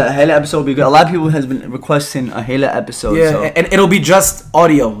 yeah. Hayla episode will be good. A lot of people has been requesting a Hayla episode. Yeah, so. and it'll be just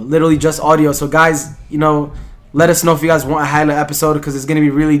audio, literally just audio. So guys, let us know if you guys want a Hayla episode because it's gonna be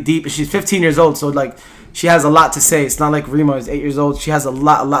really deep. She's 15 years old, so like she has a lot to say. It's not like Rima is 8 years old. She has a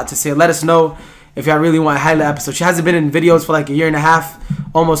lot to say. Let us know if y'all really want a Hayla episode. She hasn't been in videos for like a year and a half,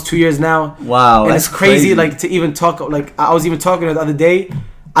 almost 2 years now. Wow, and that's it's crazy, crazy. like to even talk. Like I was even talking to her the other day.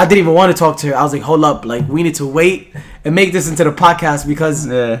 I didn't even want to talk to her. I was like, hold up, like we need to wait and make this into the podcast because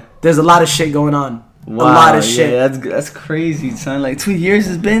Yeah. there's a lot of shit going on. Wow, a lot of shit. Yeah, that's crazy, son. Like 2 years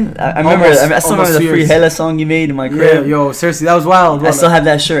has been. I remember. Almost- I still almost remember the 2 Free years. Hayla song you made in my Yeah, crib. yo, seriously, that was wild. I still have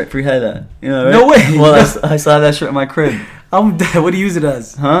that shirt, Free Hayla. You know, right? No way. Well, I still have that shirt in my crib. I'm dead. What do you use it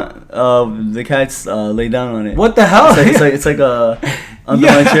as? Huh? The cats lay down on it. What the hell? It's like a under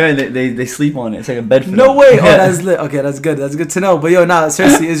Yeah. my chair. They sleep on it. It's like a bed for No them. way. Oh, Yeah. that's lit. Okay, that's good. That's good to know. But yo, nah,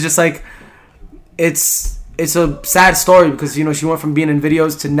 seriously, it's just like it's a sad story because she went from being in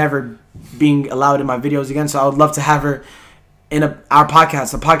videos to never being allowed in my videos again. So I would love to have her in our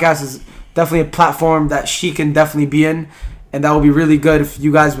podcast. The podcast is definitely a platform that she can definitely be in, and that would be really good if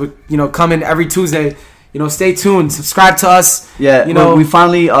you guys would come in every Tuesday. Stay tuned. Subscribe to us. Yeah, we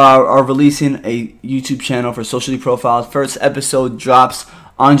finally are releasing a YouTube channel for Socially Profiled. First episode drops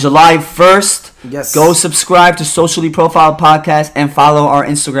on July 1st. Yes. Go subscribe to Socially Profiled Podcast and follow our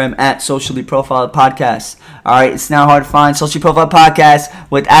Instagram at Socially Profiled Podcast. All right, it's now hard to find Socially Profiled Podcast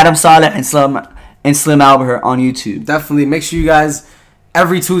with Adam Saleh and Slim Albert on YouTube. Definitely make sure you guys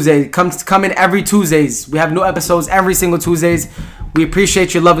every Tuesday come in every Tuesdays. We have new episodes every single Tuesdays. We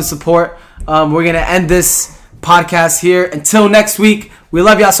appreciate your love and support. We're gonna end this podcast here. Until next week, we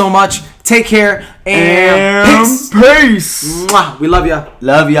love y'all so much. Take care and peace. Peace. Mwah. We love y'all.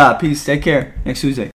 Love y'all. Peace. Take care. Next Tuesday.